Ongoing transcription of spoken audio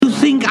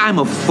think I'm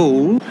a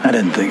fool? I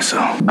didn't think so.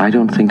 I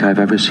don't think I've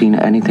ever seen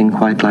anything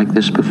quite like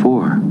this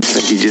before. I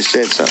think you just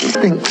said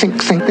something.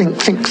 Think.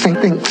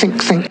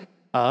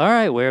 All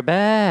right, we're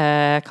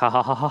back. Ha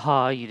ha ha ha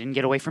ha. You didn't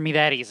get away from me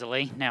that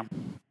easily. Now,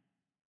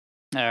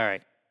 all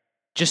right.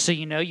 Just so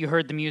you know, you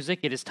heard the music.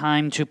 It is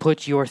time to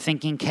put your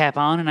thinking cap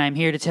on, and I'm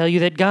here to tell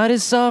you that God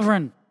is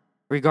sovereign,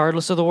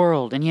 regardless of the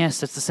world. And yes,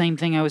 that's the same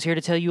thing I was here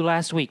to tell you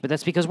last week, but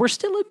that's because we're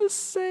still in the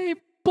same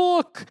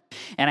book.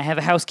 And I have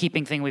a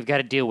housekeeping thing we've got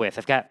to deal with.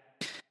 I've got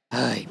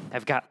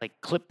like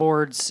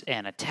clipboards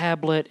and a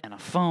tablet and a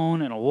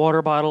phone and a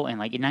water bottle and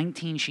like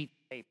 19 sheets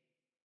of paper,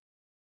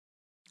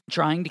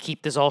 trying to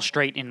keep this all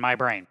straight in my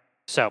brain.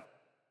 So,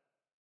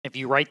 if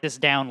you write this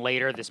down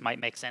later, this might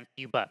make sense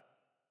to you, but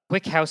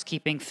quick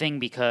housekeeping thing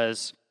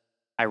because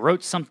I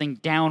wrote something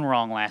down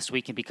wrong last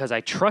week, and because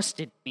I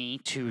trusted me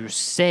to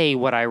say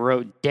what I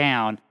wrote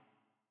down,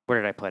 where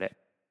did I put it?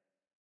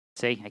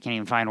 See, I can't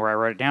even find where I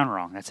wrote it down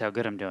wrong. That's how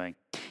good I'm doing.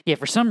 Yeah,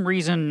 for some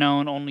reason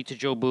known only to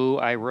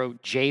Jobu, I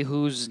wrote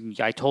Jehu's.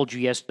 I told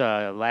you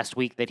last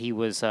week that he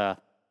was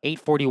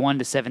 841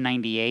 to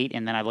 798,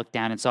 and then I looked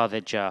down and saw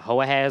that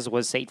Jehoahaz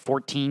was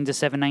 814 to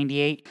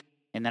 798,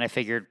 and then I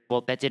figured,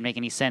 well, that didn't make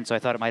any sense, so I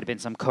thought it might have been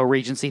some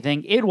co-regency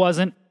thing. It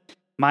wasn't.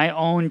 My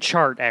own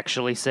chart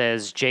actually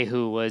says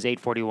Jehu was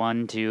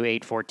 841 to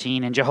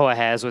 814, and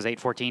Jehoahaz was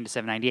 814 to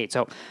 798,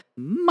 so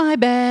my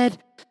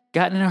bad.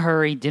 Got in a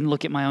hurry, didn't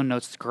look at my own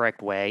notes the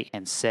correct way,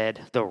 and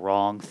said the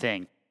wrong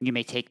thing. You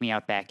may take me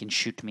out back and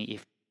shoot me if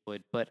you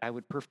would, but I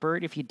would prefer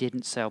it if you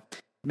didn't, so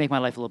it'd make my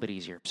life a little bit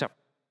easier. So,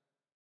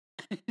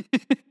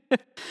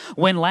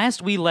 when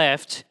last we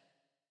left,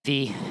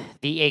 the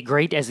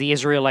great as the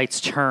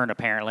Israelites turn,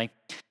 apparently.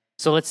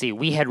 So let's see,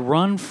 we had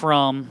run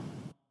from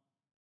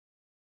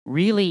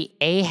really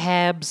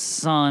Ahab's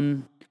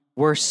son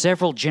were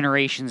several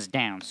generations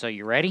down. So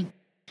you ready?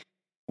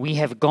 We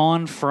have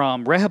gone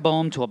from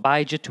Rehoboam to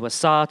Abijah to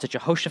Asa to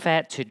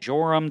Jehoshaphat to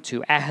Joram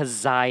to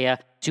Ahaziah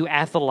to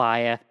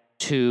Athaliah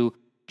to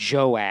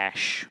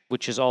Joash,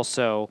 which is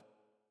also,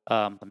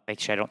 let me make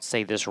sure I don't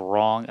say this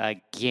wrong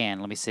again.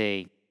 Let me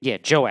see. Yeah,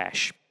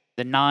 Joash,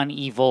 the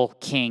non-evil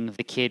king,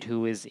 the kid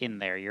who is in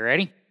there. You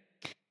ready?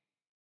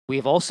 We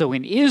have also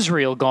in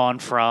Israel gone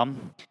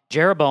from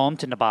Jeroboam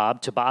to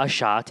Nabab to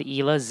Baasha to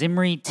Elah,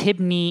 Zimri,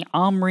 Tibni,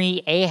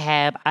 Omri,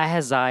 Ahab,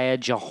 Ahaziah,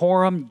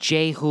 Jehoram,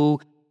 Jehu,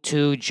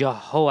 to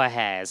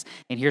Jehoahaz.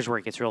 And here's where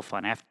it gets real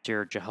fun.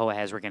 After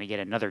Jehoahaz, we're going to get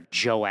another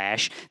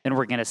Joash. Then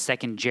we're going to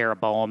second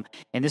Jeroboam.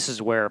 And this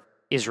is where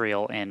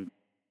Israel and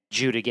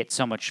Judah get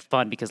so much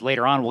fun, because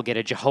later on we'll get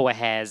a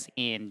Jehoahaz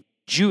in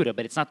Judah,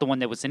 but it's not the one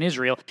that was in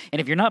Israel.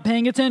 And if you're not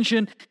paying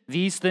attention,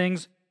 these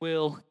things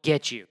will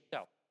get you.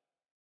 So,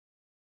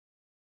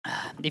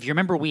 if you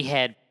remember, we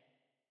had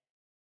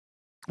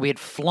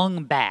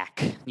flung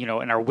back, in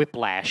our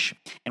whiplash,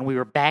 and we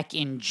were back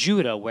in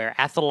Judah, where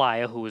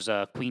Athaliah, who was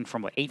a queen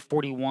from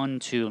 841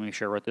 to, let me make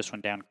sure I wrote this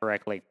one down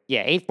correctly.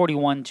 Yeah,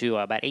 841 to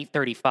about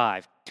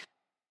 835.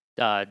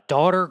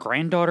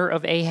 Granddaughter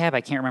of Ahab,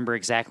 I can't remember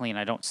exactly, and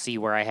I don't see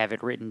where I have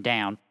it written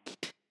down.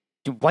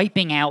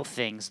 Wiping out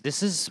things.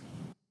 This is,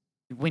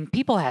 when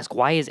people ask,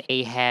 why is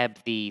Ahab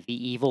the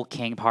evil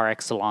king par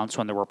excellence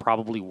when there were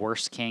probably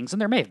worse kings,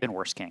 and there may have been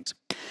worse kings,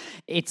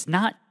 it's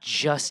not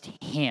just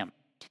him.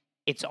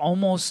 It's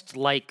almost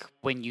like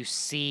when you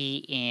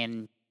see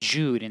in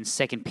Jude in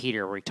 2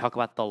 Peter, where we talk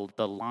about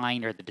the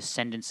line or the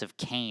descendants of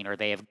Cain, or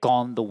they have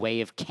gone the way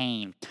of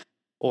Cain,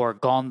 or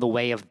gone the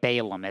way of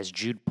Balaam, as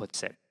Jude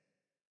puts it.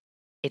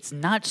 It's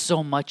not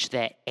so much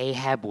that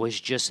Ahab was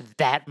just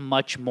that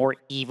much more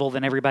evil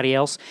than everybody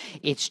else.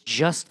 It's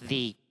just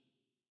the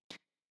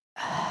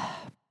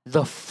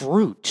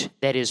fruit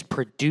that is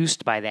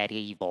produced by that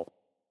evil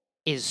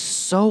is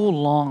so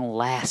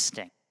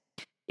long-lasting.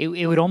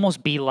 It would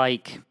almost be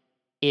like,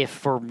 if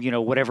for,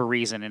 whatever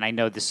reason, and I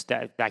know this,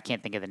 I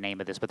can't think of the name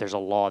of this, but there's a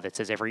law that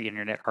says every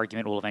internet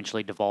argument will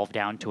eventually devolve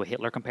down to a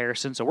Hitler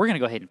comparison, so we're going to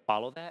go ahead and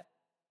follow that.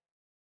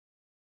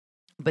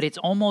 But it's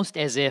almost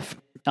as if,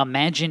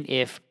 imagine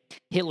if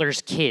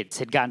Hitler's kids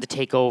had gotten to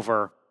take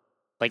over,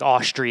 like,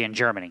 Austria and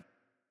Germany.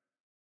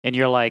 And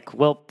you're like,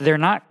 well, they're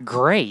not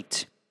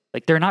great.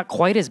 Like, they're not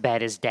quite as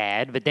bad as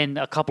Dad, but then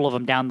a couple of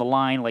them down the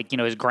line, like,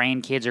 his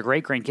grandkids or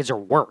great-grandkids are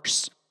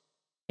worse.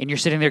 And you're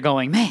sitting there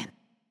going, man,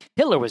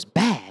 Hitler was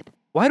bad.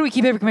 Why do we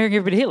keep comparing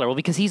everybody to Hitler? Well,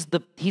 because he's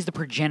the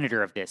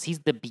progenitor of this. He's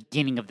the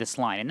beginning of this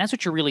line. And that's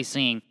what you're really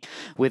seeing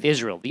with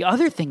Israel. The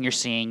other thing you're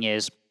seeing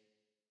is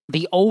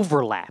the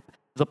overlap,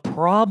 the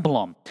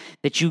problem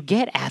that you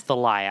get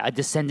Athaliah, a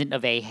descendant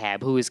of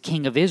Ahab, who is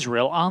king of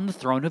Israel, on the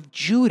throne of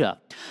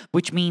Judah,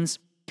 which means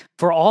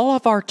for all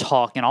of our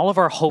talk and all of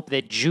our hope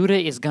that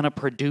Judah is going to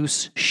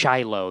produce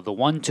Shiloh, the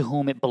one to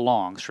whom it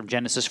belongs, from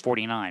Genesis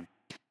 49,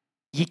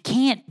 you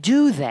can't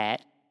do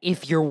that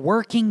if you're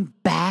working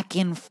back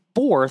and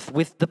forth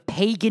with the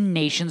pagan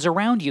nations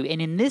around you.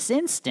 And in this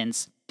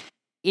instance,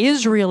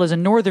 Israel is a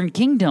northern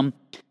kingdom.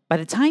 By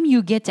the time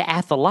you get to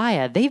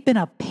Athaliah, they've been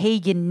a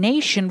pagan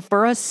nation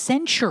for a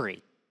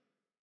century.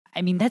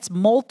 I mean, that's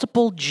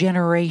multiple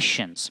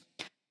generations.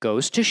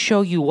 Goes to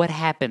show you what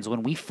happens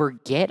when we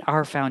forget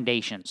our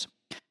foundations.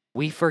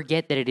 We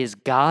forget that it is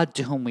God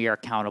to whom we are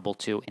accountable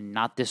to and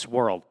not this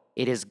world.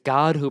 It is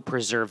God who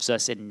preserves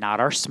us and not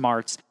our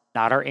smarts,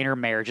 not our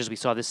intermarriages. We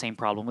saw the same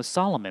problem with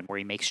Solomon, where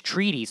he makes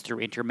treaties through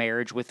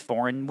intermarriage with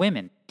foreign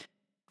women.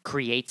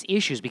 Creates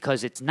issues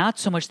because it's not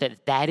so much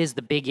that that is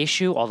the big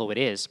issue, although it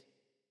is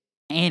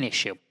an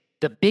issue.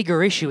 The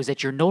bigger issue is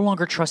that you're no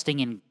longer trusting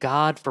in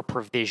God for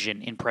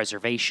provision and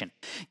preservation.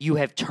 You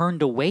have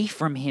turned away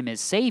from him as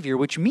Savior,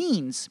 which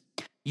means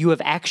you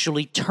have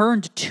actually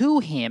turned to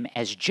him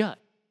as judge.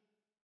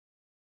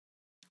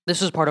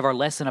 This is part of our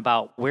lesson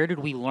about where did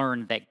we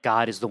learn that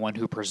God is the one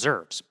who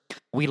preserves.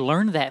 We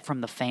learned that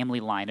from the family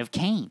line of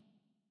Cain.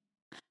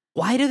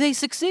 Why do they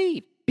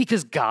succeed?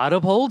 Because God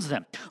upholds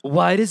them.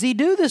 Why does he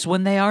do this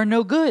when they are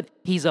no good?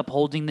 He's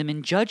upholding them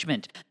in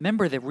judgment.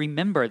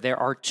 Remember, there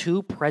are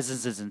two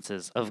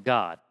presences of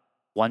God.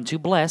 One to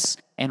bless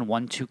and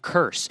one to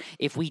curse.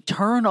 If we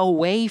turn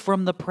away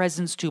from the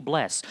presence to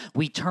bless,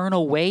 we turn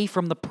away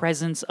from the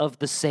presence of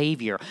the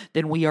Savior,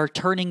 then we are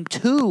turning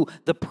to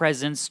the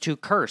presence to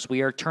curse.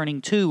 We are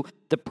turning to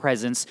the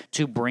presence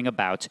to bring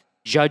about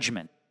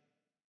judgment.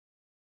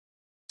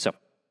 So,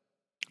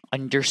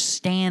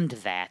 understand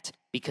that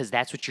because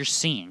that's what you're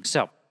seeing.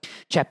 So,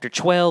 chapter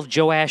 12,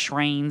 Joash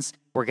reigns.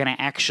 We're going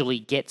to actually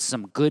get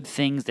some good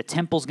things. The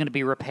temple's going to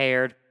be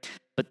repaired.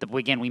 But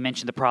again, we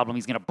mentioned the problem.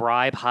 He's going to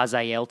bribe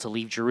Hazael to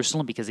leave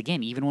Jerusalem because,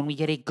 again, even when we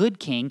get a good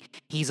king,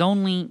 he's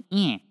only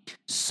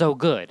so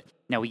good.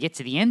 Now, we get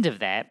to the end of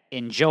that,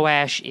 and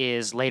Joash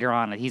is later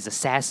on, he's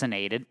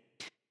assassinated.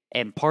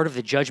 And part of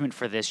the judgment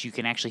for this, you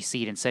can actually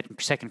see it in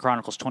 2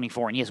 Chronicles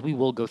 24. And yes, we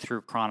will go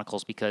through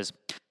Chronicles because,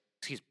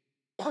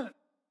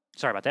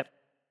 sorry about that.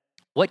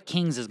 What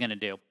Kings is going to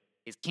do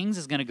is Kings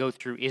is going to go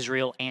through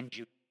Israel and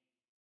Judah.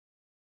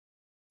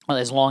 Well,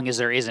 as long as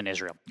there is an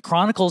Israel.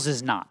 Chronicles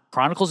is not.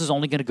 Chronicles is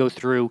only going to go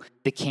through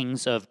the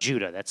kings of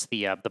Judah. That's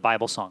the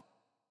Bible song.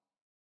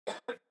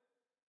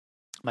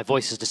 My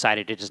voice has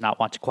decided it does not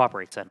want to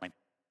cooperate suddenly.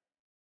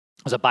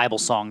 There's a Bible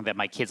song that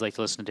my kids like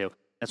to listen to.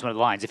 That's one of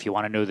the lines. If you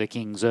want to know the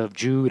kings of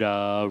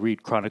Judah,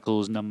 read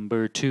Chronicles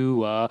number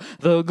 2.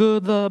 The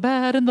good, the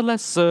bad, and the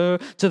lesser,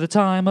 to the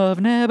time of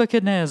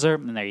Nebuchadnezzar.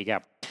 And there you go.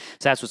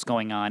 So that's what's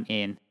going on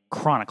in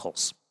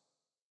Chronicles.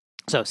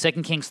 So 2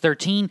 Kings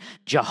 13,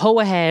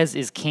 Jehoahaz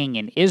is king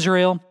in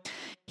Israel.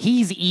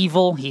 He's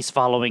evil. He's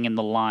following in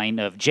the line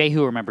of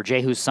Jehu. Remember,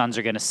 Jehu's sons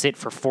are going to sit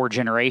for 4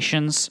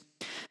 generations.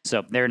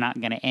 So they're not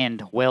going to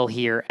end well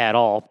here at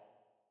all.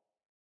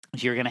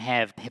 You're going to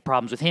have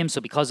problems with him.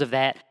 So because of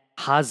that,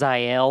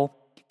 Hazael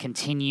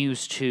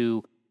continues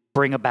to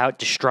bring about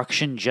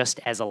destruction just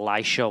as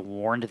Elisha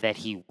warned that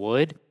he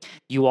would.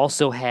 You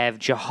also have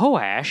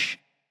Jehoash,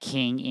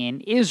 king in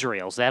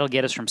Israel. So that'll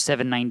get us from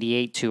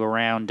 798 to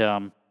around...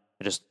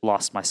 I just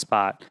lost my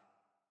spot.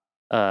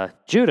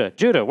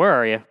 Judah, where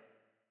are you?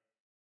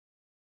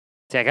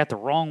 See, I got the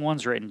wrong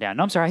ones written down.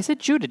 No, I'm sorry, I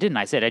said Judah, didn't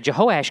I? I said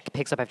Jehoash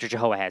picks up after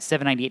Jehoahaz,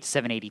 798 to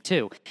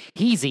 782.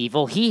 He's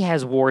evil. He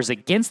has wars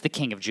against the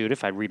king of Judah,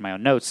 if I read my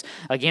own notes,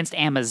 against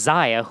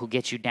Amaziah, who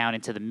gets you down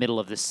into the middle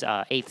of this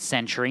 8th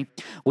century.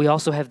 We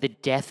also have the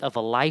death of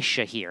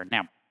Elisha here.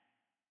 Now,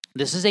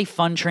 this is a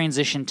fun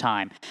transition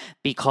time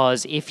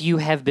because if you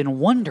have been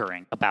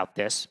wondering about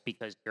this,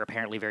 because you're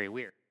apparently very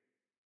weird,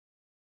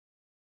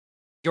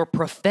 your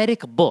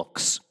prophetic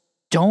books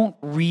don't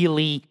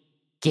really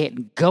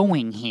get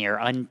going here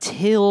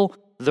until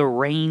the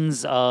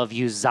reigns of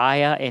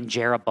Uzziah and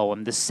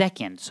Jeroboam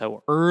II,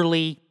 so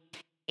early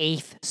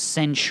 8th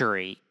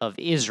century of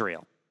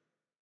Israel.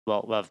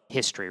 Well, of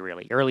history,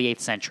 really. Early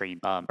 8th century,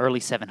 early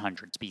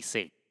 700s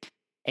BC.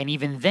 And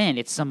even then,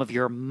 it's some of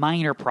your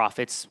minor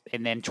prophets,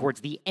 and then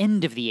towards the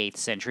end of the 8th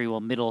century, well,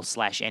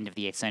 middle/end of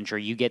the 8th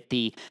century, you get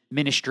the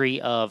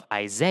ministry of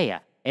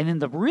Isaiah. And then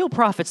the real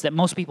prophets that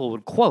most people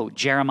would quote,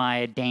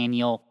 Jeremiah,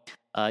 Daniel,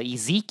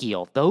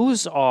 Ezekiel,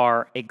 those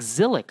are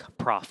exilic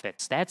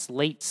prophets. That's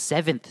late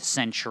 7th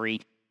century,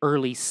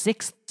 early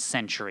 6th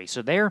century.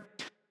 So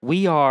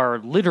we are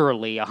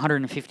literally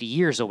 150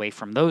 years away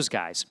from those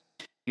guys.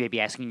 You may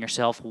be asking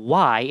yourself,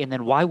 why? And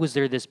then why was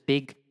there this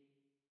big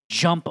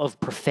jump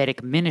of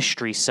prophetic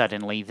ministry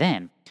suddenly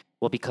then?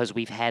 Well, because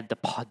we've had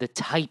the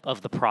type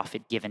of the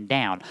prophet given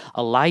down.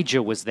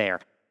 Elijah was there,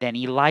 then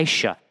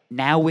Elisha.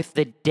 Now with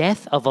the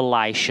death of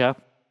Elisha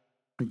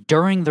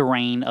during the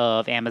reign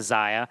of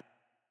Amaziah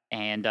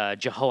and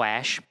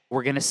Jehoash,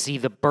 we're going to see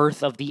the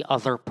birth of the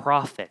other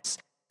prophets.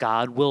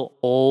 God will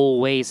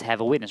always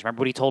have a witness. Remember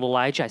what he told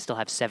Elijah? I still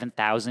have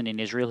 7,000 in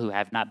Israel who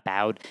have not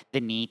bowed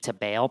the knee to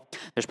Baal.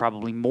 There's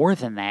probably more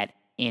than that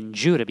in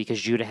Judah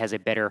because Judah has a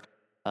better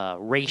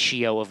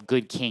ratio of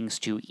good kings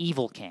to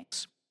evil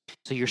kings.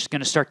 So you're going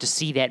to start to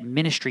see that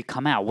ministry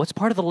come out. What's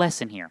part of the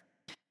lesson here?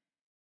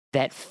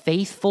 That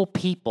faithful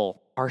people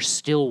are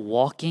still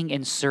walking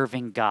and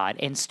serving God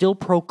and still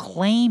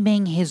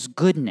proclaiming his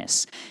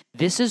goodness.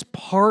 This is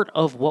part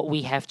of what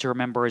we have to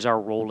remember is our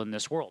role in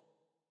this world.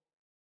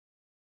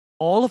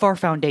 All of our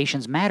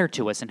foundations matter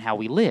to us in how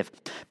we live,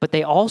 but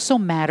they also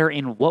matter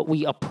in what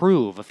we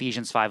approve.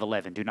 Ephesians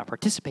 5:11, do not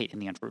participate in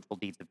the unfruitful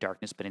deeds of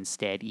darkness, but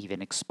instead even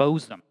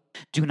expose them.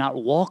 Do not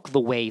walk the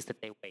ways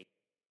that they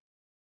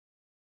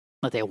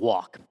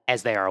walk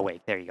as they are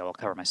awake. There you go, I'll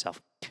cover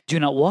myself. Do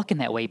not walk in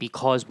that way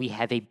because we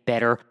have a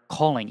better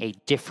calling, a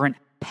different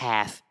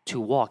path to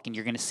walk. And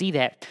you're going to see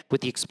that with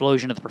the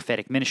explosion of the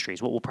prophetic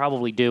ministries. What we'll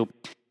probably do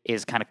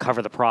is kind of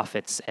cover the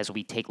prophets as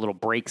we take little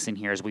breaks in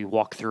here as we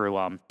walk through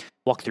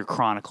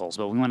Chronicles.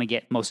 But we want to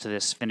get most of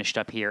this finished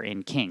up here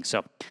in Kings.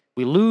 So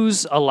we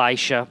lose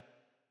Elisha.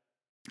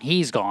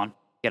 He's gone.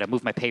 Got to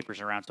move my papers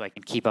around so I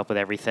can keep up with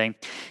everything.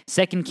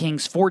 2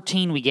 Kings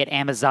 14, we get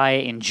Amaziah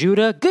in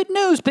Judah. Good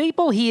news,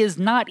 people. He is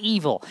not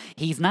evil.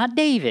 He's not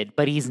David,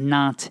 but he's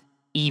not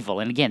evil.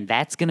 And again,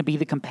 that's going to be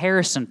the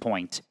comparison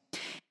point.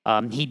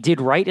 He did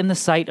right in the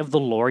sight of the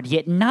Lord,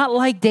 yet not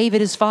like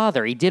David his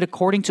father. He did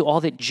according to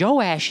all that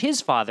Joash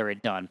his father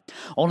had done.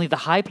 Only the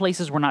high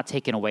places were not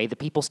taken away. The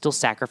people still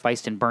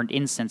sacrificed and burned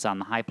incense on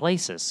the high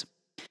places.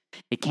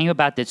 It came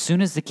about that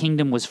soon as the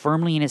kingdom was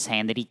firmly in his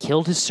hand, that he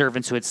killed his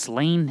servants who had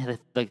slain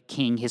the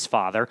king his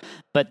father.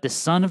 But the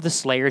son of the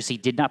slayers he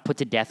did not put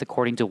to death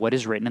according to what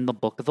is written in the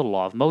book of the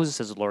law of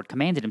Moses, as the Lord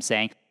commanded him,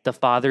 saying, the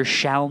father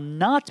shall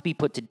not be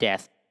put to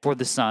death for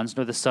the sons,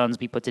 nor the sons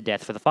be put to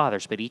death for the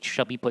fathers, but each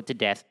shall be put to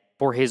death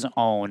for his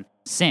own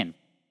sin.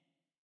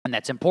 And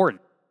that's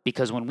important,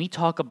 because when we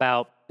talk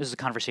about, this is a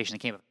conversation that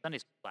came up in Sunday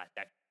school class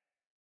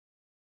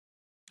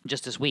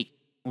just this week,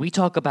 we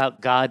talk about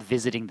God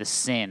visiting the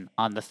sin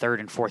on the third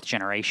and fourth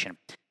generation.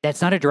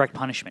 That's not a direct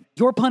punishment.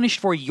 You're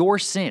punished for your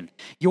sin.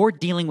 You're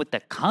dealing with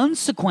the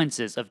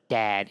consequences of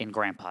dad and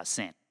grandpa's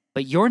sin.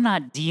 But you're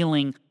not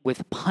dealing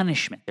with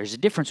punishment. There's a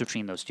difference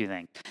between those two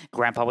things.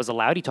 Grandpa was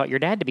allowed. He taught your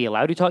dad to be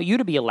allowed. He taught you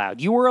to be allowed.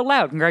 You were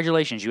allowed.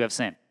 Congratulations, you have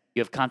sin.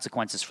 You have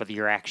consequences for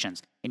your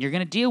actions. And you're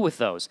going to deal with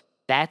those.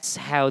 That's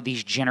how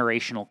these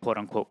generational,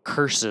 quote-unquote,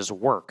 curses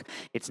work.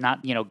 It's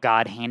not,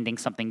 God handing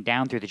something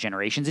down through the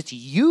generations. It's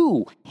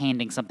you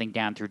handing something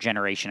down through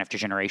generation after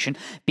generation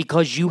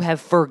because you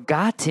have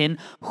forgotten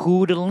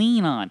who to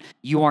lean on.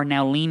 You are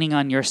now leaning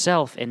on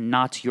yourself and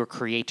not your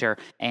creator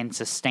and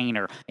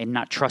sustainer, and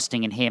not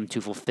trusting in him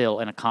to fulfill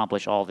and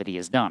accomplish all that he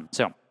has done.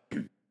 So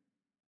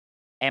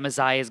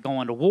Amaziah is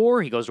going to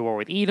war. He goes to war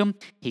with Edom.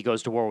 He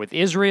goes to war with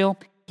Israel.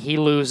 He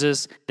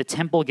loses. The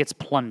temple gets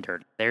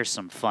plundered. There's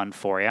some fun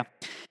for you.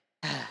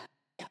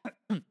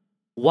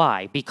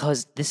 Why?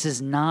 Because this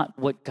is not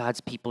what God's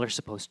people are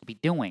supposed to be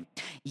doing.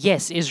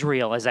 Yes,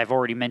 Israel, as I've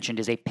already mentioned,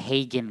 is a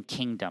pagan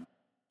kingdom.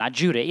 Not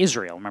Judah,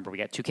 Israel. Remember, we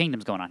got two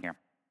kingdoms going on here.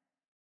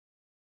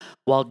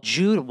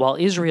 While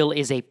Israel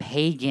is a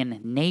pagan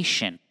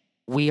nation,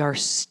 we are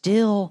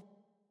still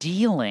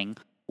dealing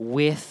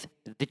with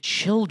the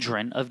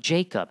children of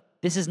Jacob.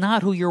 This is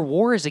not who your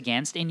war is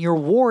against, and your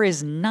war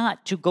is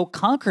not to go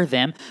conquer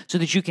them so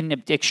that you can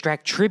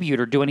extract tribute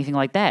or do anything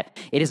like that.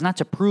 It is not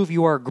to prove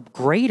you are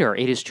greater.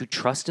 It is to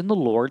trust in the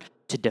Lord,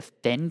 to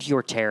defend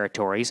your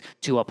territories,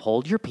 to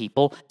uphold your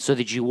people so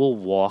that you will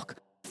walk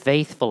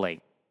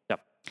faithfully. So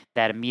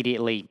that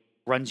immediately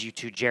runs you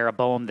to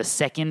Jeroboam, the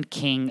second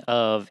king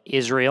of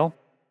Israel.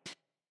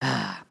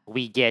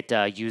 We get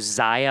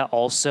Uzziah,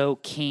 also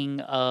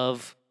king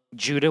of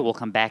Judah. We'll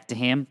come back to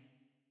him.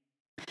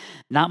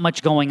 Not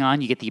much going on.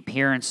 You get the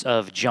appearance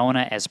of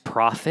Jonah as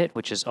prophet,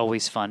 which is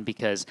always fun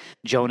because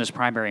Jonah's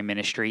primary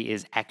ministry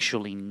is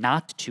actually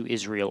not to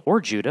Israel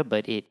or Judah,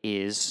 but it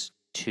is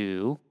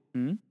to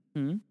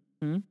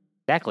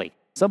exactly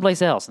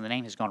someplace else. And the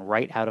name has gone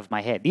right out of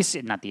my head. These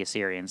not the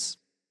Assyrians.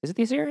 Is it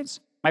the Assyrians?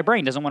 My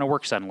brain doesn't want to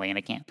work suddenly, and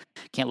I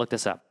can't look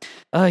this up.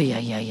 Oh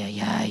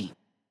yeah.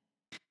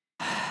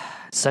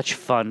 Such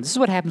fun. This is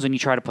what happens when you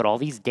try to put all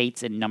these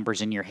dates and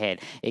numbers in your head.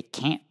 It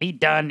can't be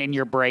done, and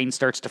your brain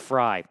starts to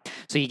fry.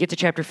 So you get to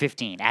chapter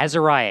 15.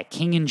 Azariah,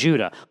 king in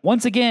Judah.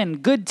 Once again,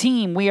 good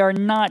team. We are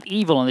not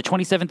evil. In the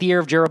 27th year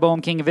of Jeroboam,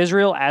 king of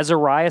Israel,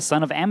 Azariah,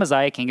 son of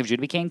Amaziah, king of Judah,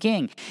 became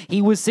king.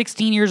 He was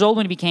 16 years old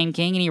when he became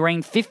king, and he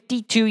reigned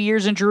 52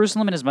 years in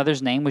Jerusalem, and his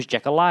mother's name was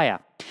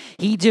Jechaliah.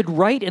 He did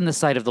right in the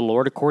sight of the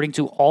Lord according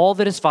to all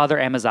that his father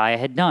Amaziah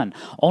had done.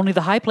 Only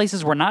the high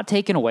places were not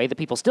taken away. The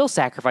people still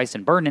sacrificed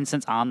and burned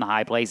incense on the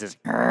high places.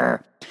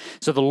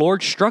 So the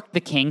Lord struck the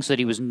king so that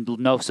he was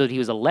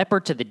a leper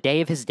to the day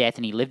of his death,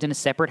 and he lived in a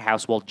separate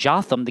house, while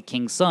Jotham, the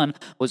king's son,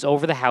 was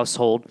over the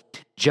household,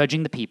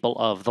 judging the people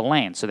of the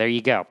land. So there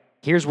you go.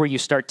 Here's where you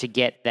start to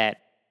get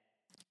that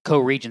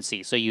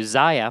co-regency. So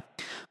Uzziah,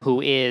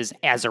 who is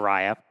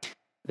Azariah,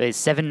 is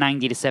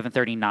 790 to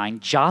 739.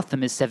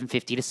 Jotham is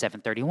 750 to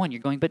 731. You're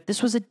going, but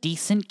this was a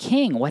decent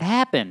king. What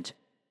happened?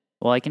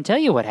 Well, I can tell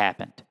you what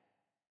happened.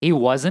 He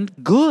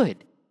wasn't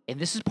good. And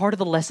this is part of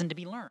the lesson to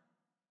be learned.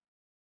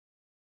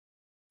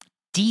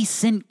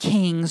 Decent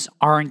kings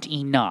aren't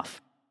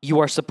enough. You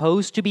are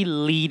supposed to be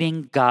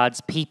leading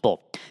God's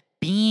people.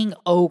 Being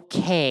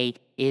okay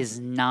is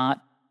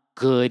not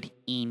good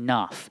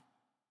enough.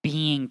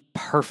 Being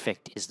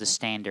perfect is the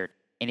standard.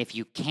 And if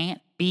you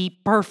can't be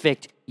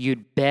perfect,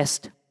 you'd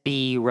best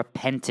be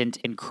repentant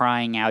and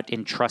crying out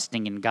and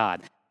trusting in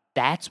God.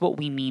 That's what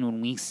we mean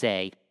when we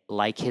say,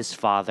 like his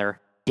father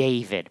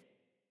David.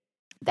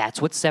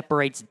 That's what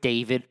separates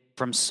David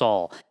from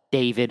Saul,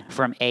 David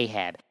from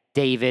Ahab,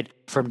 David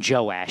from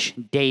Joash,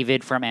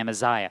 David from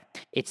Amaziah.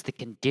 It's the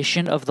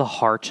condition of the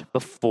heart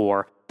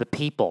before the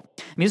people.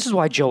 I mean, this is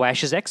why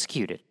Joash is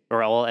executed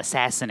or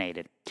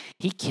assassinated.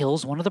 He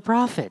kills one of the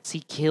prophets.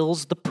 He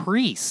kills the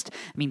priest.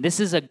 I mean, this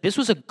was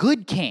a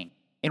good king,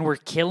 and we're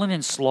killing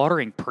and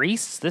slaughtering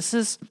priests. This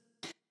is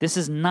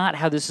not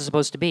how this is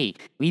supposed to be.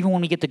 Even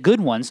when we get the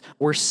good ones,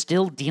 we're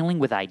still dealing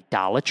with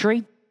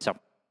idolatry. So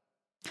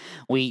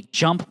we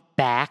jump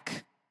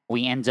back.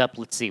 We end up,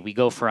 we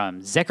go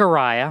from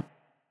Zechariah,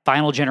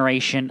 final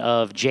generation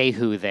of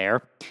Jehu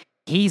there.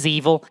 He's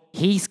evil.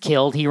 He's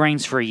killed. He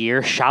reigns for a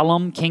year.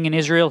 Shalom, king in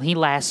Israel, he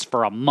lasts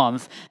for a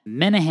month.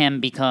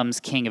 Menahem becomes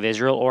king of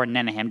Israel, or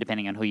Menahem,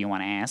 depending on who you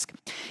want to ask.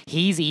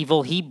 He's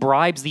evil. He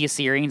bribes the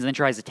Assyrians and then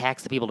tries to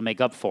tax the people to make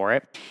up for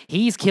it.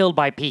 He's killed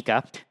by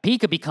Pekah.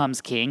 Pekah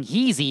becomes king.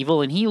 He's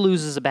evil, and he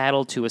loses a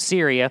battle to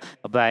Assyria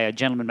by a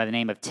gentleman by the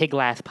name of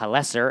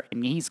Tiglath-Pileser,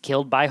 and he's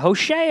killed by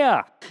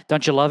Hoshea.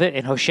 Don't you love it?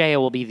 And Hoshea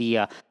will be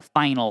the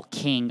final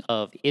king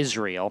of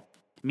Israel.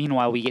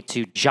 Meanwhile, we get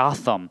to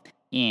Jotham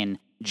in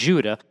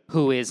Judah,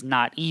 who is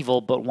not evil,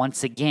 but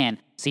once again,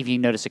 see if you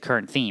notice a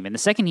current theme. In the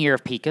second year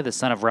of Pekah, the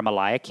son of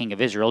Remaliah, king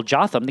of Israel,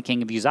 Jotham, the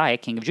king of Uzziah,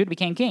 king of Judah,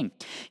 became king.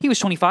 He was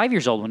 25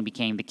 years old when he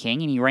became the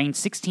king, and he reigned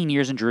 16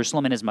 years in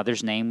Jerusalem, and his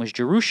mother's name was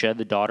Jerusha,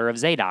 the daughter of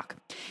Zadok.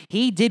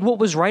 He did what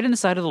was right in the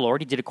sight of the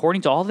Lord. He did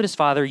according to all that his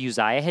father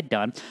Uzziah had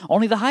done.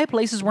 Only the high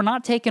places were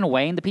not taken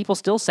away, and the people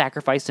still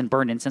sacrificed and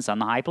burned incense on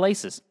the high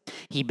places.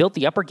 He built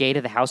the upper gate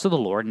of the house of the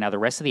Lord, and now the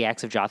rest of the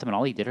acts of Jotham and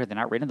all he did are they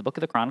not written in the book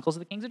of the Chronicles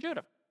of the kings of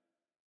Judah?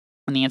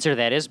 And the answer to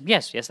that is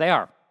yes, they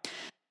are.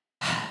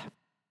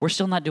 We're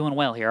still not doing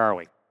well here, are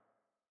we?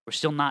 We're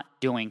still not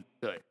doing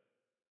good.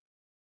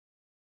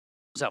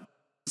 So,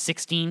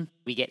 16,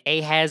 we get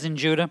Ahaz in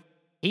Judah.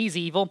 He's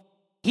evil.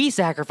 He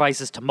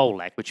sacrifices to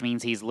Molech, which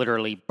means he's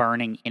literally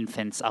burning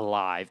infants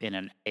alive in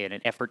an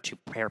effort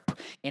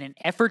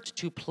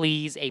to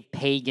please a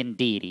pagan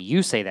deity.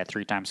 You say that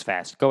 3 times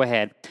fast. Go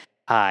ahead.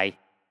 I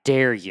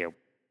dare you.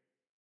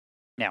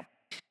 Now,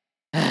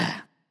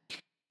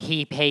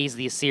 he pays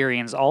the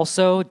Assyrians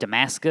also.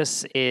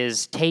 Damascus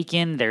is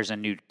taken. There's a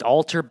new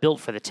altar built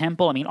for the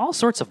temple. I mean, all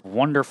sorts of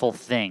wonderful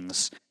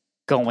things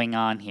going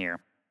on here.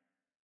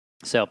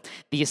 So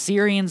the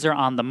Assyrians are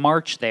on the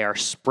march. They are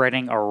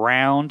spreading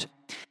around.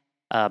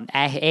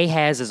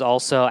 Ahaz is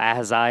also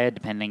Ahaziah,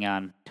 depending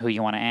on who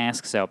you want to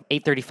ask. So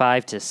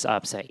 735 to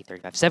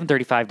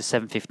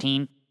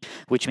 715,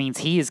 which means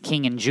he is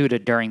king in Judah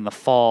during the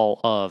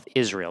fall of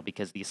Israel,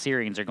 because the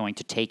Assyrians are going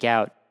to take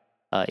out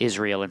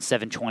Israel in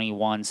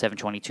 721,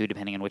 722,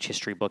 depending on which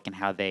history book and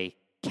how they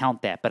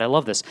count that. But I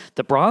love this.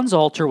 The bronze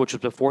altar, which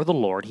was before the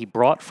Lord, he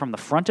brought from the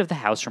front of the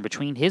house, from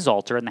between his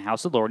altar and the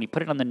house of the Lord, and he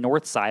put it on the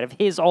north side of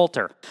his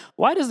altar.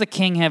 Why does the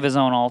king have his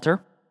own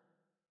altar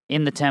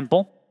in the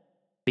temple?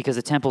 Because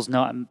the temple's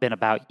not been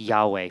about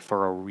Yahweh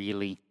for a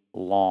really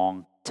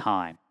long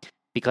time.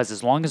 Because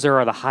as long as there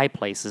are the high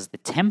places, the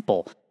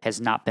temple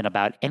has not been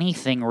about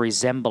anything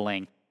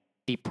resembling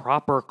the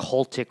proper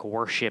cultic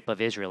worship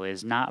of Israel. It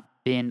has not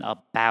been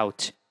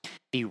about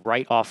the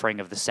right offering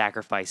of the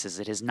sacrifices.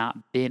 It has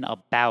not been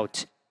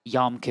about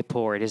Yom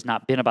Kippur. It has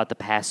not been about the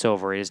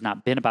Passover. It has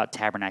not been about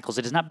tabernacles.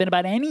 It has not been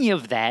about any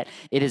of that.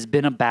 It has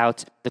been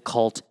about the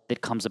cult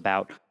that comes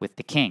about with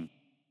the king.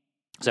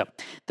 So,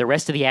 the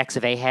rest of the acts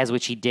of Ahaz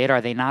which he did,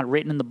 are they not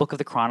written in the book of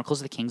the Chronicles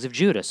of the kings of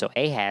Judah? So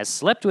Ahaz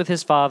slept with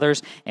his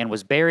fathers and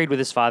was buried with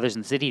his fathers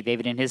in the city of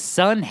David, and his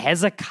son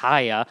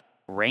Hezekiah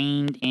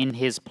reigned in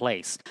his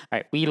place. All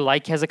right, we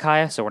like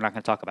Hezekiah, so we're not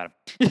going to talk about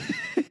him.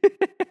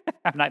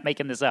 I'm not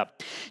making this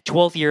up.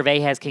 12th year of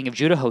Ahaz, king of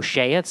Judah,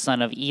 Hoshea,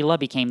 son of Elah,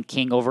 became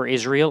king over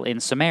Israel in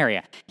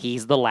Samaria.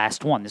 He's the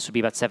last one. This would be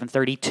about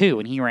 732,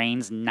 and he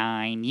reigns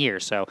 9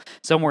 years, so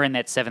somewhere in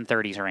that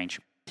 730s range.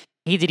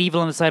 He did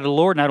evil in the sight of the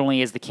Lord, not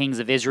only as the kings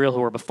of Israel who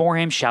were before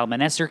him.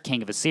 Shalmaneser,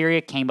 king of Assyria,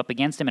 came up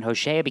against him, and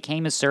Hoshea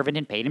became his servant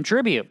and paid him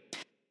tribute.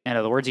 In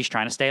other words, he's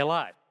trying to stay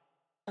alive.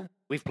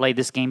 We've played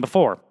this game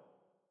before.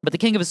 But the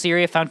king of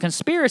Assyria found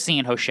conspiracy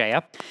in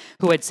Hoshea,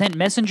 who had sent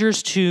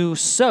messengers to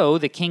So,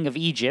 the king of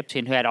Egypt,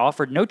 and who had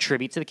offered no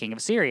tribute to the king of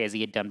Assyria, as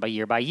he had done by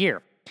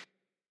year.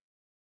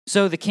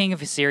 So the king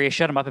of Assyria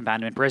shut him up and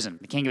bound him in prison.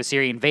 The king of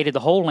Assyria invaded the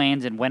whole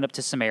land and went up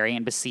to Samaria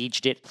and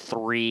besieged it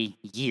 3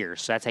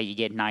 years. So that's how you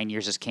get 9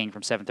 years as king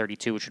from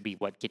 732, which would be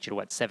get you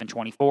to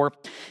 724.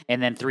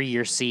 And then 3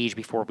 years siege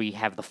before we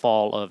have the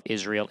fall of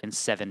Israel in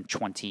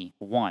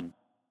 721.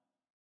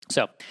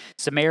 So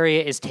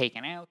Samaria is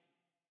taken out.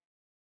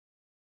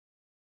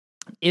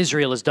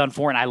 Israel is done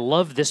for, and I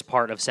love this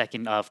part of I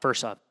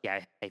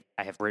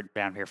have written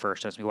down here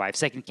first. That's why I have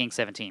 2 Kings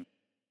 17.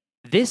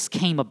 This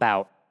came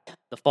about,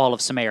 the fall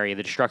of Samaria,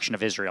 the destruction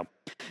of Israel,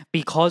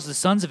 because the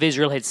sons of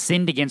Israel had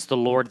sinned against the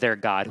Lord their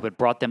God, who had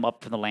brought them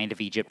up from the land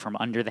of Egypt from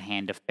under the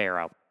hand of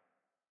Pharaoh.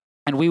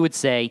 And we would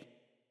say,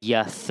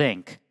 you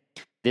think,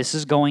 this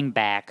is going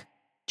back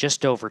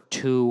just over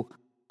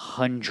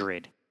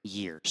 200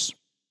 years.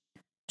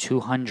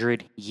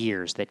 200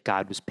 years that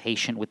God was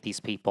patient with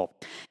these people,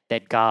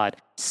 that God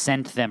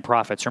sent them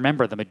prophets.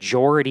 Remember, the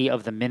majority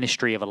of the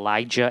ministry of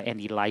Elijah and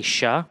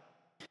Elisha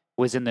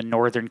was in the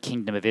northern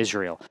kingdom of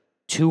Israel.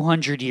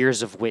 200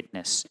 years of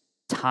witness,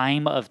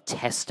 time of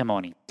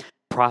testimony,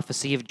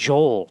 prophecy of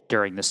Joel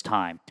during this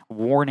time,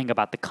 warning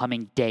about the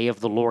coming day of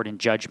the Lord in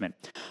judgment,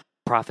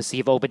 prophecy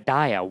of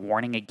Obadiah,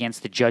 warning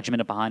against the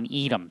judgment upon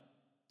Edom,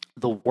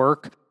 the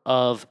work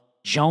of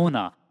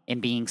Jonah in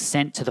being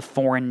sent to the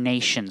foreign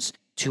nations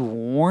to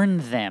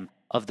warn them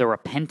of the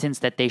repentance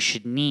that they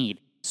should need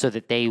so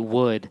that they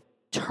would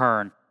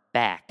turn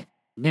back.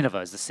 Nineveh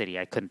is the city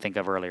I couldn't think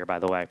of earlier, by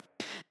the way.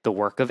 The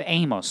work of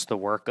Amos, the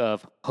work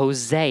of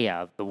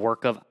Hosea, the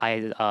work of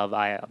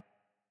Isaiah.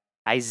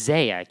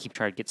 I keep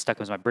trying to get stuck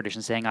with my British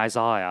and saying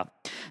Isaiah.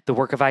 The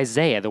work of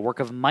Isaiah, the work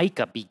of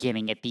Micah,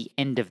 beginning at the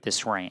end of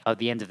this reign,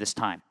 the end of this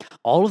time.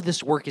 All of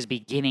this work is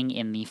beginning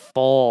in the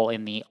fall,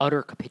 in the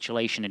utter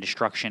capitulation and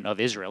destruction of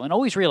Israel. And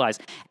always realize,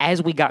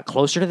 as we got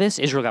closer to this,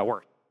 Israel got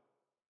worse.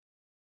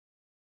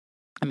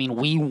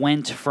 We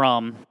went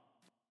from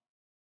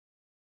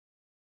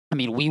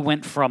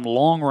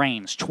long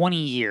reigns, 20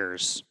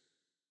 years,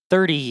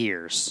 30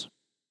 years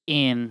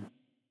in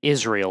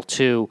Israel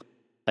to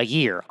a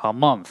year, a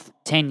month,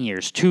 10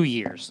 years, 2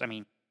 years.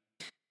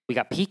 We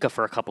got Pekah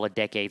for a couple of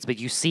decades, but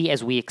you see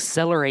as we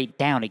accelerate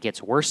down, it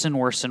gets worse and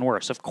worse and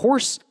worse. Of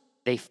course,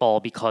 they fall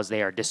because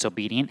they are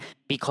disobedient,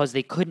 because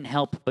they couldn't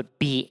help but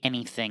be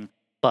anything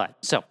but.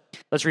 So,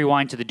 let's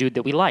rewind to the dude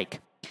that we like.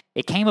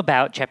 It came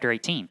about, chapter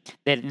 18,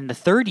 that in the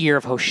 3rd year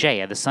of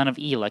Hoshea, the son of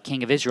Elah,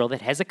 king of Israel,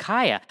 that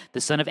Hezekiah,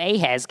 the son of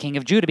Ahaz, king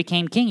of Judah,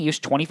 became king. He was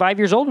 25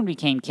 years old when he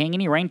became king,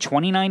 and he reigned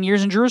 29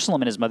 years in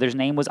Jerusalem, and his mother's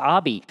name was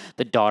Abi,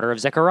 the daughter of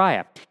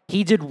Zechariah.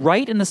 He did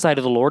right in the sight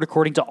of the Lord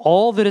according to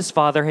all that his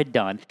father had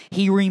done.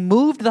 He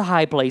removed the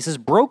high places,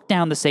 broke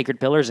down the sacred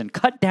pillars, and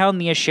cut down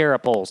the Asherah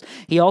poles.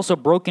 He also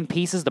broke in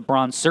pieces the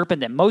bronze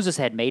serpent that Moses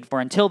had made, for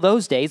until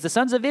those days the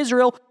sons of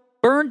Israel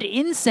burned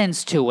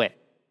incense to it.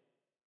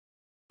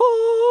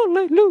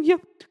 Hallelujah,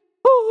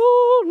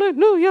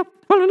 hallelujah,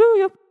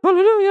 hallelujah,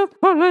 hallelujah,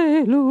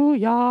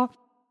 hallelujah.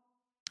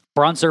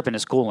 Bronze serpent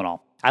is cool and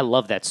all. I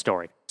love that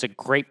story. It's a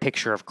great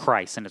picture of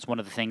Christ, and it's one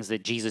of the things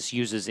that Jesus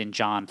uses in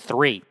John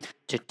 3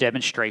 to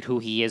demonstrate who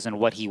he is and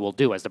what he will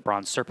do. As the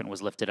bronze serpent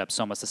was lifted up,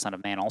 so must the Son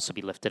of Man also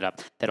be lifted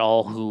up, that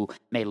all who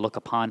may look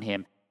upon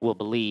him will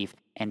believe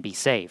and be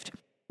saved.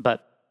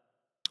 But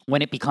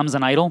when it becomes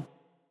an idol,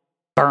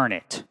 burn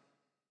it.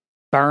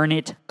 Burn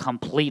it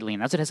completely.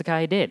 And that's what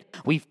Hezekiah did.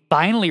 We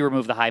finally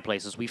removed the high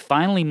places. We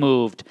finally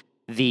moved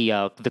the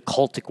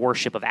cultic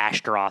worship of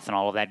Ashtaroth and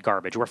all of that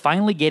garbage. We're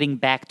finally getting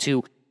back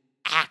to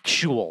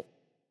actual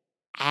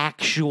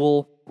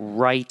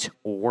right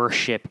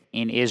worship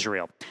in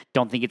Israel.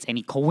 Don't think it's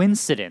any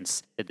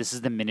coincidence that this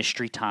is the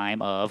ministry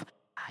time of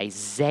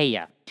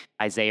Isaiah.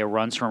 Isaiah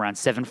runs from around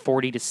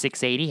 740 to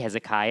 680.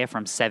 Hezekiah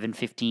from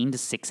 715 to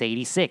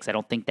 686. I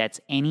don't think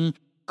that's any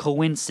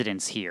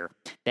coincidence here,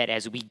 that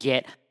as we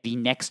get the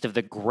next of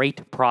the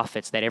great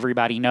prophets that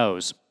everybody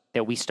knows,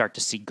 that we start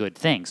to see good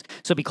things.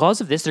 So because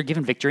of this, they're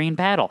given victory in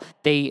battle.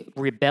 They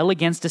rebel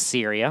against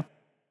Assyria,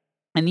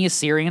 and the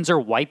Assyrians are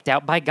wiped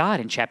out by God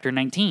in chapter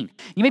 19.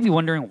 You may be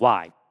wondering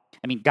why.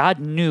 God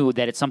knew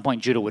that at some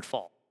point Judah would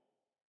fall.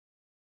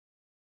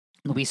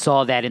 We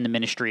saw that in the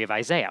ministry of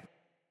Isaiah.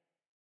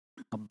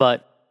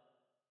 But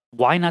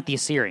why not the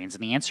Assyrians?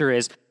 And the answer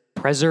is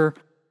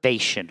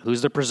preservation.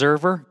 Who's the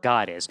preserver?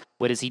 God is.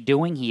 What is he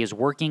doing? He is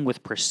working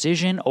with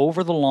precision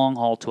over the long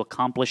haul to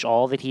accomplish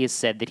all that he has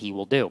said that he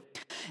will do.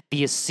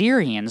 The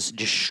Assyrians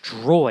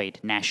destroyed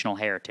national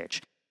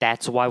heritage.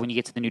 That's why when you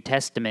get to the New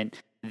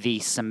Testament, the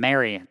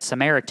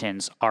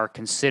Samaritans are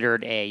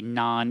considered a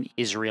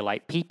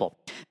non-Israelite people.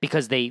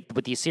 Because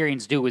what the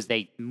Assyrians do is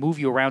they move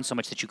you around so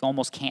much that you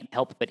almost can't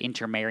help but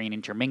intermarry and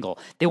intermingle.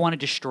 They want to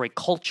destroy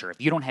culture.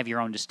 If you don't have your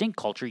own distinct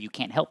culture, you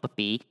can't help but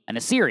be an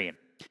Assyrian.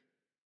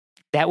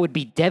 That would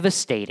be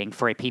devastating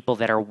for a people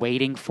that are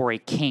waiting for a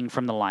king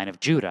from the line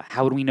of Judah.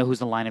 How would we know who's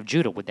the line of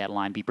Judah? Would that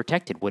line be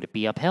protected? Would it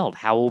be upheld?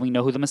 How will we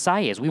know who the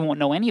Messiah is? We won't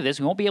know any of this.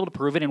 We won't be able to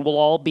prove it, and we'll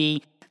all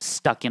be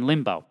stuck in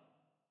limbo.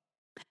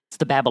 It's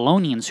the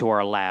Babylonians who are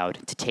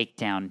allowed to take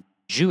down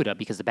Judah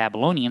because the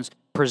Babylonians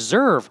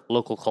preserve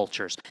local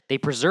cultures. They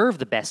preserve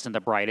the best and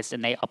the brightest,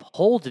 and they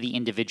uphold the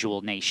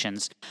individual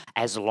nations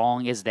as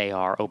long as they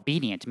are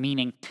obedient,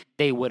 meaning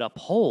they would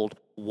uphold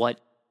what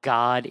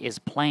God is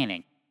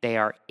planning. They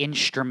are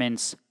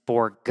instruments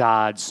for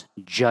God's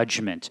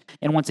judgment.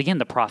 And once again,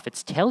 the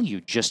prophets tell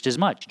you just as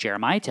much.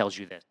 Jeremiah tells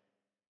you this.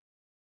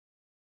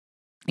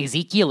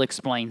 Ezekiel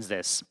explains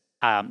this.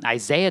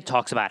 Isaiah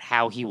talks about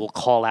how he will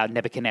call out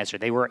Nebuchadnezzar.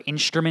 They were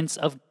instruments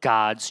of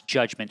God's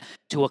judgment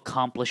to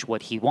accomplish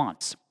what he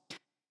wants.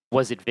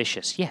 Was it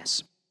vicious?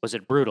 Yes. Was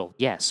it brutal?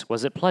 Yes.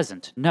 Was it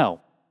pleasant?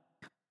 No.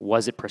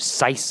 Was it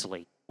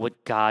precisely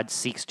what God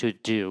seeks to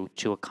do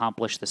to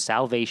accomplish the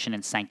salvation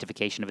and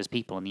sanctification of his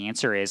people? And the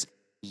answer is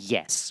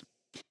yes.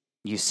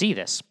 You see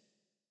this.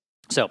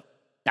 So,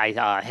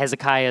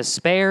 Hezekiah is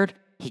spared.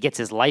 He gets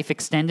his life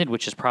extended,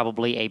 which is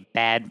probably a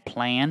bad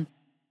plan.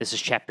 This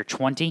is chapter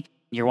 20.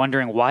 You're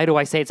wondering, why do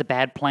I say it's a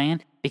bad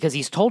plan? Because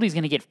he's told he's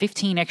going to get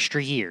 15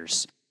 extra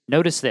years.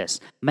 Notice this.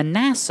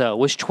 Manasseh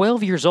was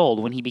 12 years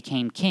old when he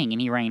became king,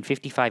 and he reigned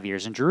 55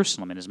 years in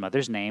Jerusalem, and his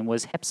mother's name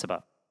was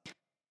Hephzibah.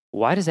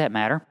 Why does that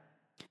matter?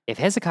 If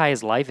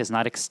Hezekiah's life is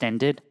not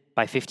extended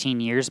by 15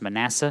 years,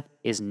 Manasseh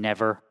is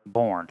never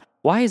born.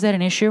 Why is that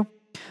an issue?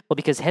 Well,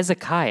 because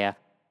Hezekiah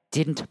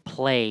didn't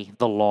play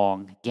the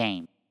long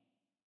game.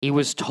 He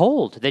was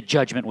told that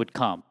judgment would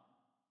come,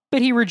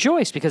 but he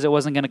rejoiced because it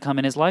wasn't going to come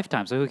in his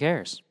lifetime, so who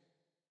cares?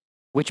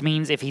 Which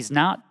means if he's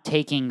not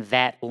taking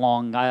that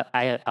long-term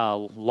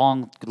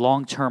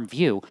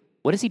view,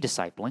 what is he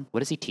discipling?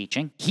 What is he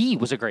teaching? He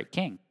was a great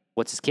king.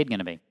 What's his kid going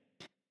to be?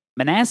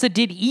 Manasseh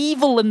did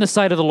evil in the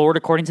sight of the Lord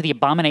according to the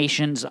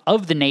abominations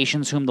of the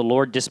nations whom the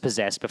Lord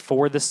dispossessed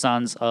before the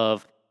sons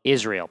of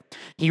Israel.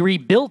 He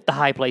rebuilt the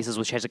high places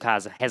which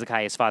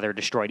Hezekiah his father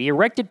destroyed. He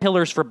erected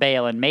pillars for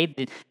Baal and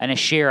made an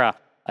Asherah,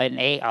 as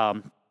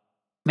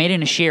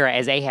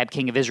Ahab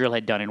king of Israel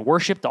had done, and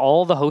worshipped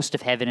all the host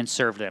of heaven and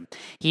served them.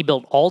 He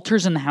built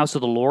altars in the house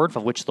of the Lord,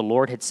 of which the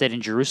Lord had said in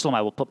Jerusalem,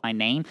 I will put my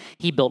name.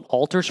 He built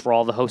altars for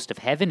all the host of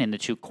heaven in the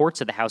two courts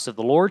of the house of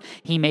the Lord.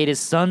 He made his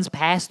sons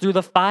pass through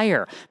the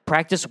fire,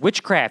 practiced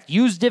witchcraft,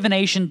 used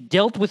divination,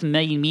 dealt with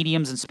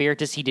mediums and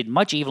spiritists. He did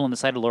much evil in the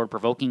sight of the Lord,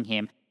 provoking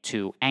him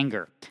to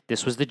anger.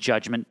 This was the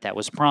judgment that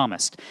was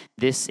promised.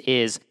 This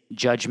is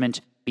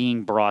judgment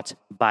being brought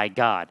by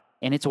God,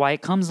 and it's why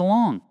it comes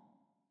along.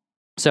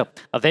 So,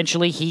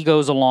 eventually he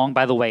goes along.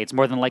 By the way, it's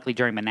more than likely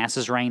during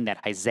Manasseh's reign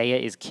that Isaiah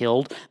is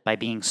killed by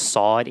being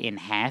sawed in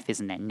half.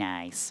 Isn't that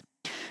nice?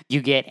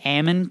 You get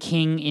Ammon,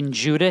 king in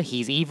Judah.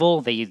 He's evil.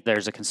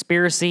 There's a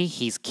conspiracy.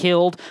 He's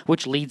killed,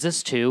 which leads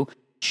us to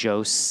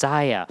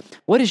Josiah.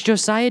 What does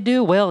Josiah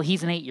do? Well,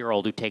 he's an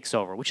 8-year-old who takes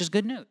over, which is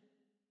good news.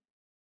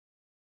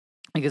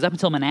 Because up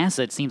until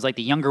Manasseh, it seems like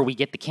the younger we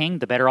get the king,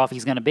 the better off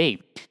he's going to be.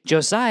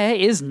 Josiah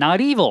is not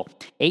evil.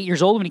 8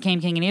 years old when he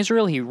became king in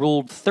Israel, he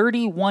ruled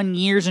 31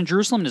 years in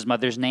Jerusalem. His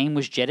mother's name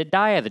was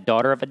Jedidiah, the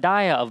daughter of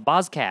Adiah of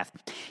Bozkath.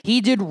 He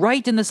did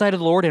right in the sight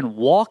of the Lord and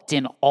walked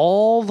in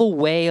all the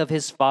way of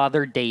his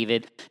father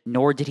David,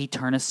 nor did he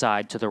turn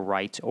aside to the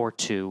right or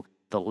to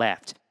the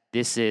left.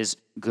 This is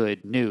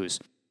good news.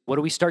 What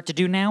do we start to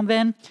do now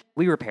then?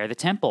 We repair the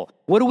temple.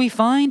 What do we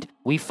find?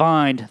 We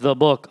find the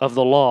book of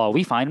the law.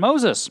 We find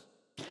Moses.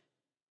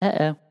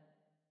 Uh-oh.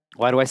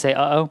 Why do I say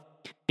uh-oh?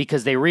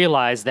 Because they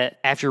realize that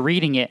after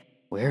reading it,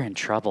 we're in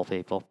trouble,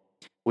 people.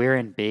 We're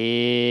in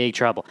big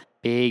trouble.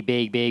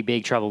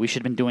 Big trouble. We should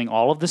have been doing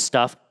all of this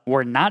stuff.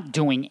 We're not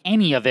doing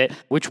any of it,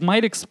 which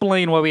might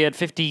explain why we had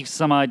 50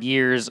 some odd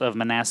years of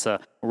Manasseh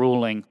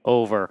ruling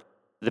over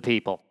the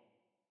people.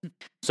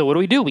 So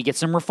what do? We get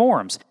some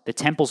reforms. The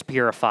temple's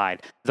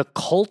purified. The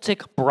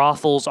cultic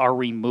brothels are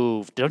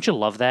removed. Don't you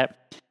love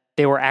that?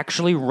 They were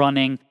actually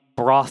running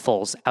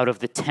brothels out of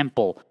the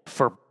temple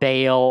for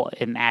Baal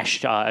and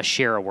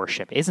Asherah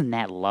worship. Isn't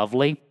that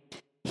lovely?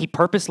 He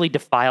purposely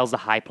defiles the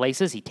high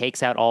places. He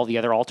takes out all the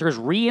other altars,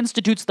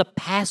 reinstitutes the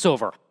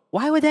Passover.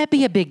 Why would that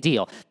be a big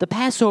deal? The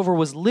Passover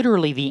was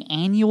literally the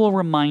annual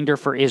reminder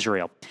for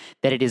Israel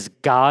that it is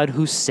God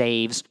who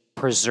saves,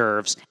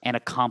 preserves, and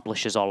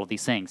accomplishes all of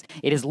these things.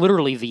 It is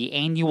literally the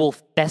annual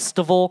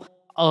festival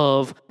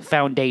of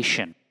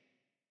foundation,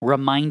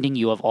 reminding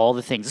you of all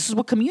the things. This is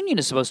what communion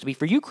is supposed to be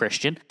for you,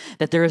 Christian,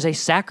 that there is a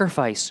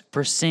sacrifice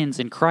for sins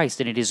in Christ,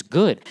 and it is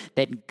good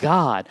that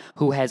God,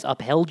 who has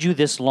upheld you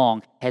this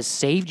long, has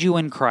saved you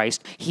in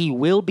Christ. He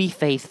will be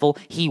faithful.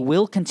 He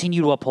will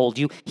continue to uphold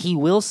you. He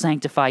will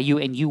sanctify you,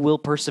 and you will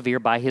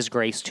persevere by his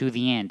grace to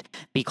the end,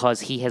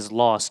 because he has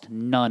lost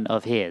none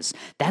of his.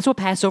 That's what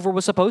Passover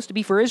was supposed to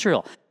be for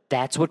Israel.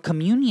 That's what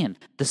communion,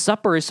 the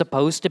supper, is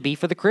supposed to be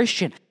for the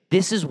Christian.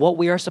 This is what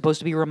we are supposed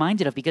to be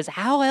reminded of, because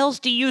how else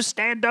do you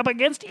stand up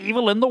against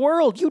evil in the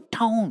world? You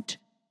don't.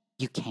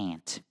 You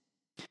can't.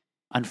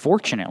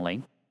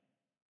 Unfortunately,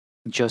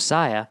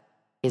 Josiah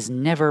is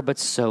never but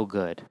so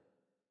good.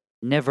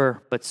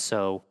 Never but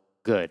so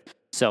good.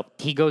 So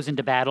he goes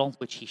into battle,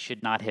 which he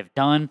should not have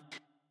done,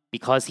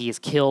 because he is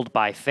killed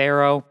by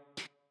Pharaoh.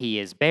 He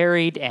is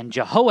buried, and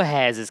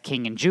Jehoahaz is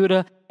king in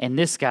Judah, and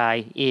this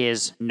guy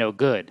is no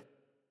good.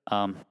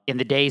 In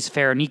the days,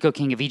 Pharaoh Necho,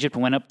 king of Egypt,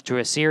 went up to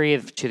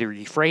Assyria to the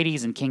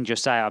Euphrates, and King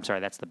Josiah,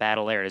 that's the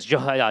battle there.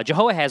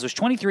 Jehoahaz was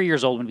 23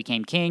 years old when he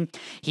became king.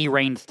 He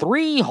reigned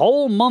 3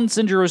 whole months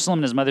in Jerusalem,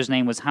 and his mother's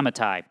name was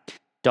Hamutai,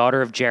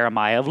 daughter of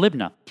Jeremiah of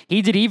Libnah.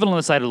 He did evil in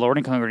the sight of the Lord,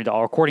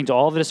 according to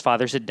all that his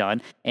fathers had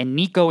done, and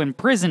Necho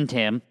imprisoned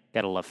him.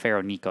 Gotta love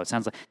Pharaoh Necho. It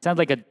sounds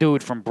like a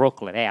dude from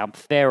Brooklyn. Hey, I'm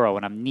Pharaoh,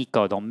 and I'm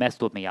Necho. Don't mess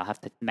with me. I'll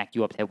have to smack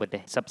you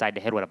upside the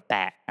head with a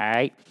bat, all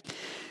right?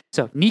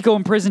 So Necho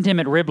imprisoned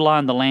him at Riblah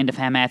in the land of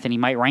Hamath, and he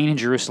might reign in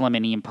Jerusalem,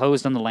 and he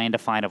imposed on the land a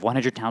fine of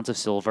 100 talents of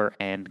silver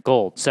and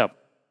gold. So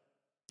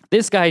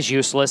this guy's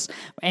useless.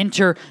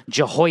 Enter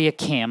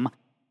Jehoiakim.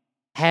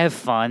 Have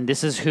fun.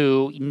 This is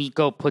who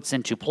Necho puts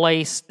into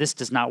place. This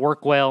does not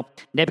work well.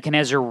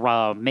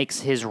 Nebuchadnezzar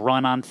makes his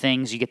run on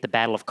things. You get the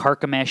Battle of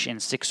Carchemish in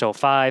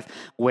 605,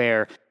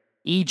 where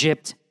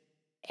Egypt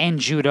and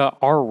Judah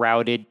are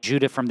routed.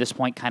 Judah from this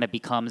point kind of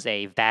becomes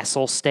a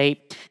vassal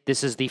state.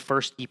 This is the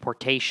first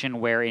deportation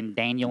wherein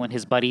Daniel and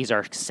his buddies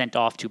are sent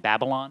off to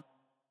Babylon.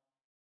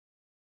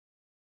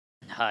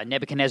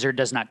 Nebuchadnezzar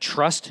does not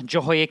trust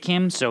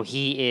Jehoiakim, so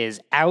he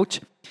is out.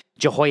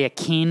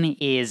 Jehoiakim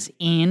is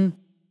in.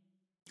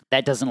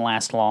 That doesn't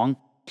last long.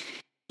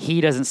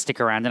 He doesn't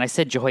stick around. And I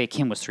said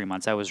Jehoiakim was 3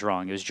 months. I was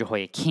wrong. It was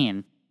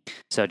Jehoiakim.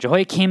 So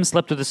Jehoiakim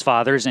slept with his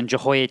fathers, and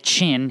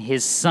Jehoiachin,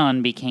 his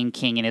son, became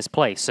king in his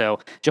place. So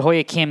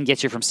Jehoiakim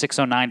gets you from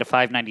 609 to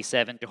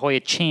 597.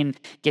 Jehoiachin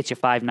gets you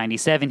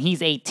 597.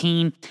 He's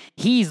 18.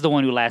 He's the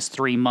one who lasts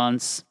 3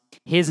 months.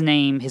 His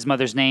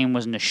mother's name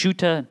was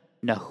Nehushta.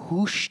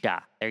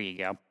 There you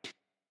go.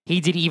 He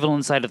did evil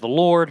in the sight of the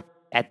Lord.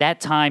 At that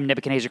time,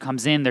 Nebuchadnezzar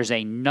comes in. There's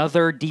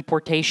another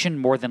deportation.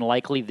 More than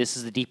likely, this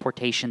is the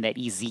deportation that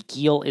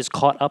Ezekiel is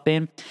caught up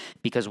in,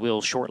 because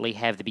we'll shortly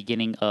have the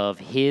beginning of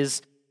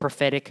his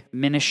prophetic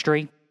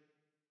ministry.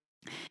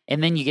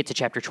 And then you get to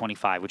chapter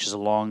 25, which is a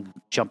long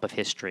jump of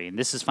history. And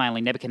this is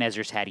finally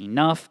Nebuchadnezzar's had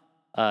enough.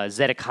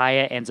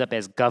 Zedekiah ends up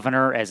as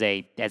governor, as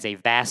a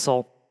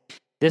vassal.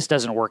 This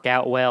doesn't work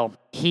out well.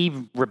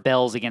 He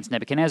rebels against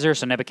Nebuchadnezzar,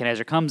 so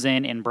Nebuchadnezzar comes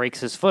in and breaks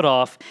his foot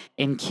off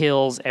and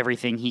kills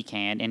everything he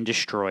can and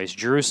destroys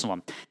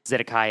Jerusalem.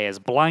 Zedekiah is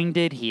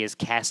blinded. He is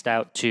cast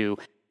out to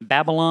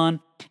Babylon,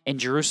 and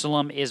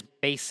Jerusalem is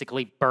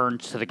basically burned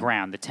to the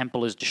ground. The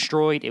temple is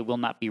destroyed. It will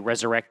not be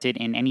resurrected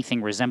in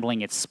anything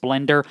resembling its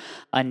splendor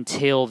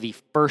until the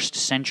 1st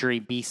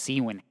century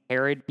BC, when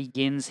Herod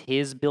begins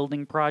his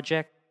building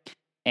project.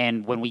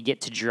 And when we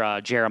get to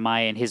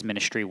Jeremiah and his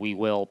ministry,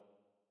 we'll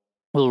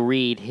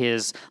read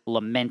his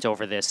lament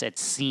over this at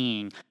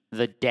seeing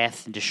the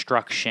death,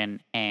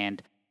 destruction,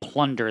 and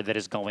plunder that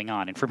is going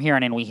on. And from here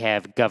on in, we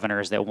have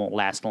governors that won't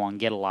last long,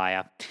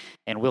 Gedaliah,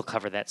 and we'll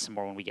cover that some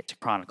more when we get to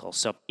Chronicles.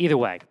 So either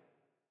way,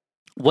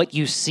 what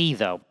you see,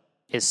 though,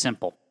 is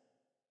simple.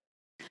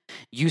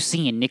 You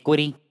see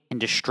iniquity and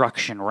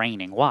destruction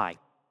reigning. Why?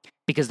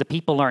 Because the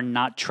people are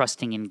not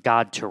trusting in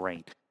God to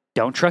reign.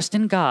 Don't trust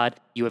in God.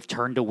 You have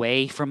turned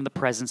away from the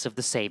presence of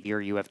the Savior.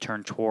 You have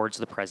turned towards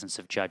the presence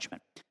of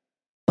judgment.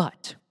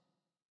 But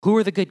who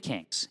are the good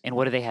kings, and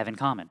what do they have in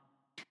common?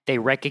 They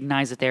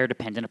recognize that they are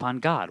dependent upon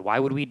God. Why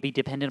would we be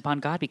dependent upon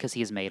God? Because he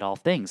has made all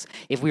things.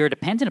 If we are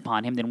dependent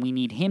upon him, then we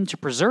need him to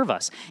preserve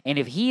us. And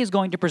if he is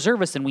going to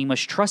preserve us, then we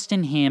must trust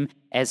in him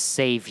as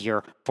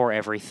Savior for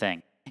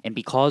everything. And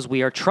because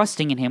we are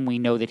trusting in him, we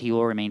know that he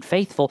will remain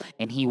faithful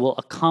and he will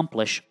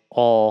accomplish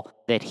all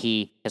that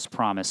he has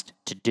promised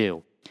to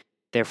do.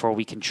 Therefore,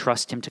 we can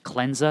trust him to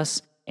cleanse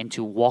us and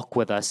to walk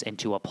with us and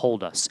to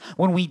uphold us.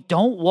 When we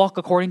don't walk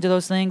according to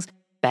those things,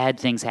 bad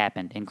things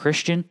happen. And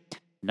Christian,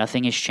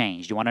 nothing has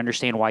changed. You want to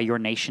understand why your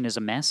nation is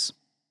a mess?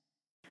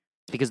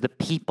 It's because the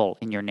people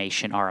in your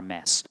nation are a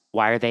mess.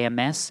 Why are they a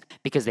mess?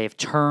 Because they have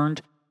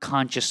turned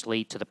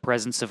consciously to the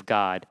presence of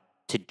God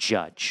to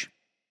judge.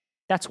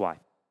 That's why.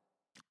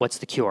 What's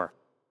the cure?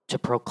 To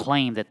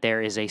proclaim that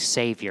there is a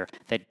Savior,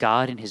 that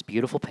God in his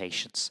beautiful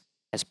patience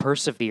has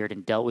persevered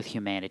and dealt with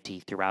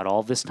humanity throughout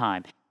all this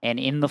time. And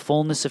in the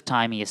fullness of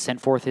time, he has sent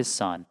forth his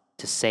Son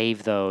to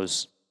save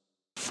those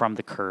from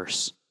the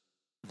curse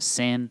of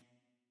sin,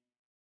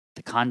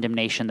 the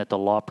condemnation that the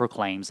law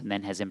proclaims, and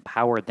then has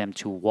empowered them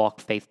to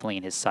walk faithfully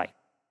in his sight.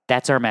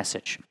 That's our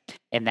message.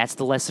 And that's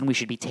the lesson we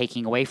should be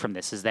taking away from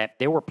this, is that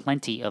there were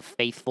plenty of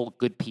faithful,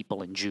 good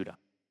people in Judah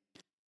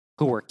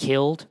who were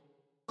killed,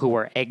 who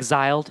were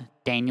exiled.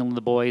 Daniel and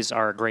the boys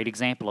are a great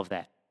example of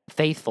that.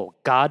 Faithful,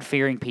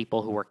 God-fearing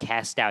people who were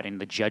cast out in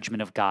the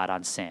judgment of God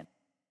on sin.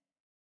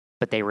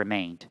 But they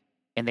remained,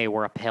 and they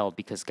were upheld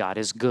because God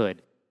is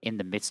good. In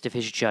the midst of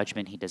his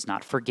judgment, he does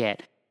not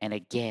forget. And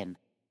again,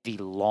 the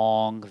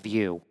long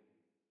view.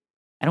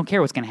 I don't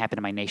care what's going to happen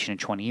to my nation in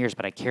 20 years,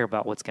 but I care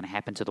about what's going to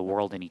happen to the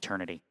world in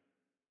eternity.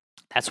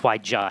 That's why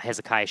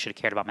Hezekiah should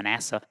have cared about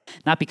Manasseh,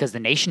 not because the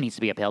nation needs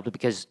to be upheld, but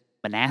because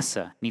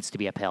Manasseh needs to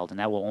be upheld, and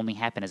that will only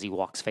happen as he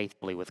walks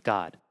faithfully with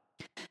God.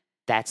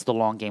 That's the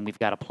long game we've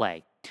got to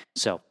play.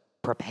 So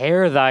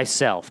prepare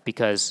thyself,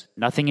 because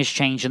nothing has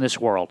changed in this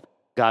world.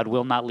 God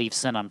will not leave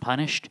sin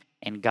unpunished,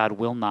 and God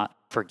will not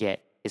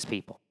forget his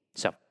people.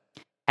 So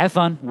have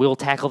fun. We'll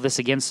tackle this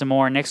again some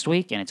more next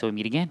week, and until we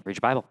meet again, read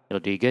your Bible. It'll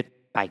do you good.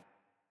 Bye.